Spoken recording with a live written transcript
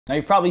Now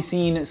you've probably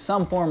seen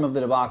some form of the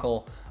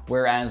debacle,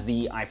 whereas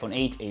the iPhone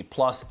 8, 8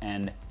 Plus,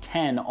 and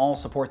 10 all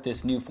support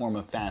this new form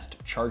of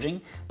fast charging,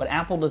 but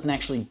Apple doesn't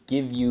actually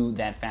give you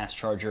that fast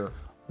charger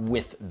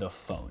with the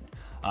phone.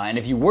 And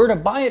if you were to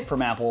buy it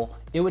from Apple,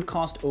 it would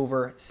cost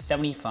over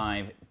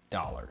 $75.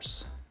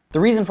 The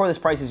reason for this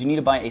price is you need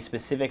to buy a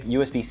specific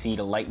USB-C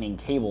to Lightning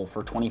cable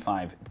for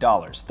 $25,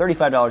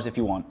 $35 if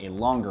you want a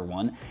longer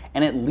one,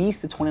 and at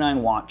least the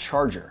 29-watt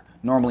charger,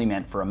 normally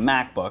meant for a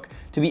MacBook,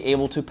 to be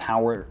able to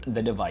power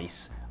the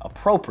device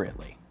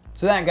appropriately.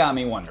 So that got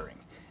me wondering,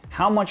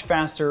 how much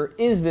faster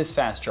is this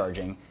fast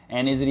charging,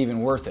 and is it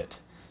even worth it?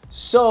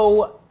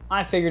 So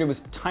I figured it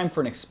was time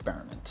for an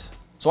experiment.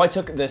 So I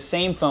took the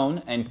same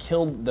phone and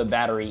killed the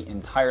battery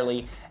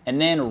entirely, and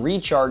then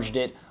recharged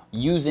it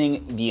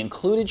using the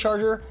included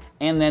charger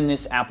and then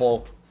this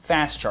Apple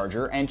fast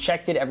charger, and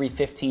checked it every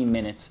 15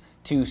 minutes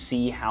to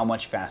see how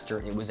much faster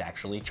it was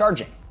actually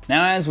charging.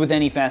 Now, as with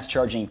any fast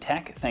charging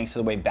tech, thanks to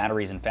the way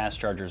batteries and fast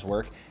chargers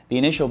work, the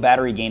initial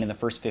battery gain in the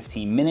first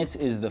 15 minutes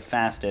is the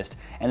fastest,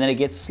 and then it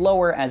gets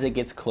slower as it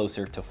gets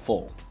closer to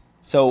full.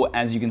 So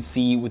as you can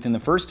see, within the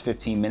first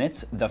 15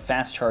 minutes, the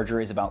fast charger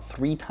is about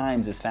 3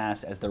 times as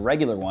fast as the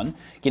regular one,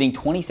 getting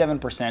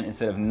 27%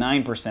 instead of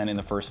 9% in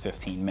the first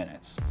 15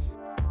 minutes.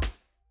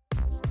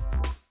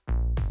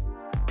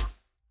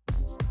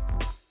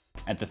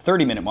 At the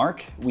 30-minute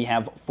mark, we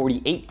have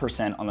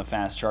 48% on the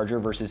fast charger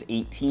versus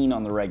 18%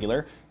 on the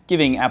regular,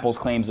 giving Apple's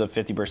claims of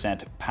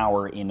 50%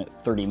 power in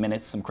 30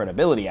 minutes some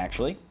credibility,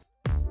 actually.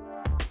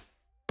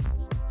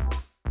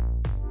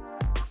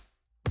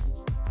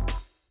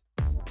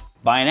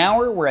 By an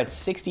hour, we're at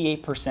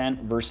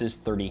 68% versus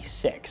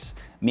 36%,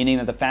 meaning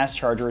that the fast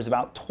charger is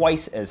about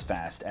twice as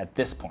fast at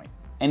this point.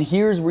 And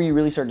here's where you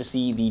really start to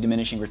see the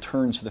diminishing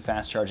returns for the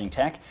fast charging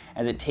tech,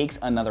 as it takes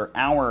another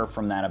hour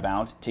from that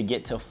about to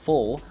get to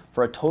full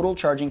for a total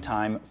charging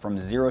time from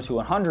 0 to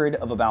 100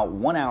 of about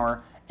 1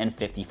 hour and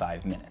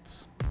 55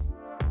 minutes.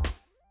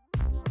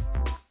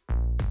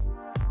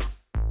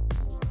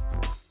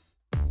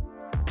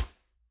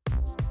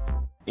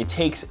 It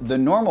takes the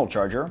normal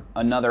charger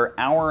another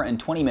hour and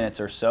 20 minutes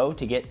or so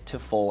to get to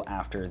full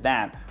after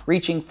that,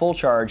 reaching full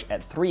charge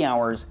at 3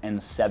 hours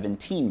and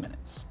 17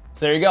 minutes.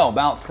 So there you go,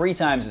 about 3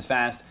 times as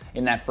fast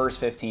in that first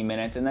 15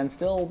 minutes, and then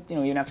still,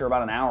 even after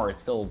about an hour,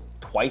 it's still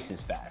twice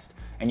as fast,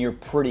 and you're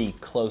pretty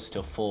close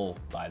to full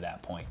by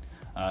that point.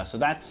 So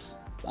that's,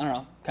 I don't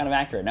know, kind of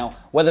accurate. Now,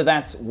 whether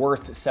that's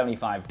worth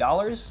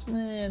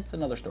 $75, it's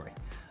another story.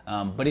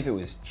 But if it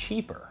was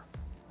cheaper.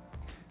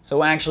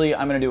 So actually,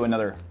 I'm gonna do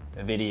another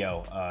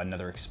video,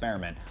 another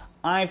experiment.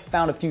 I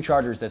found a few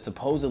chargers that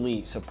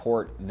supposedly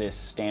support this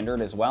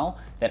standard as well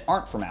that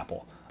aren't from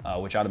Apple,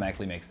 which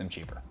automatically makes them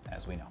cheaper,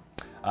 as we know.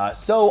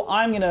 So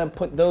I'm gonna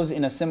put those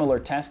in a similar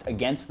test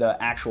against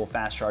the actual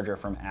fast charger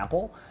from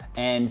Apple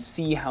and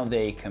see how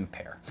they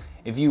compare.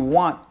 If you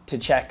want to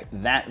check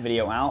that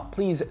video out,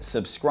 please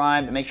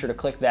subscribe and make sure to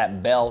click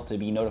that bell to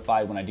be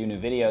notified when I do new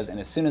videos. And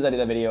as soon as I do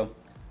that video,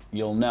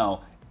 you'll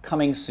know.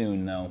 Coming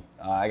soon though,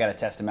 I gotta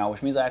test them out,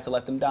 which means I have to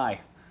let them die,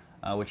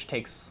 which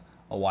takes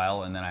a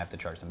while, and then I have to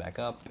charge them back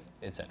up,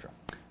 etc.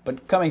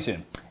 But coming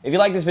soon. If you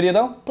like this video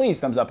though, please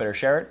thumbs up it or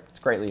share it. It's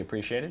greatly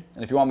appreciated.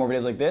 And if you want more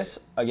videos like this,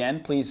 again,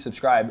 please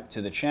subscribe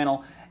to the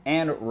channel.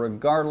 And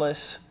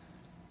regardless,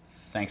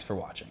 thanks for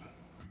watching.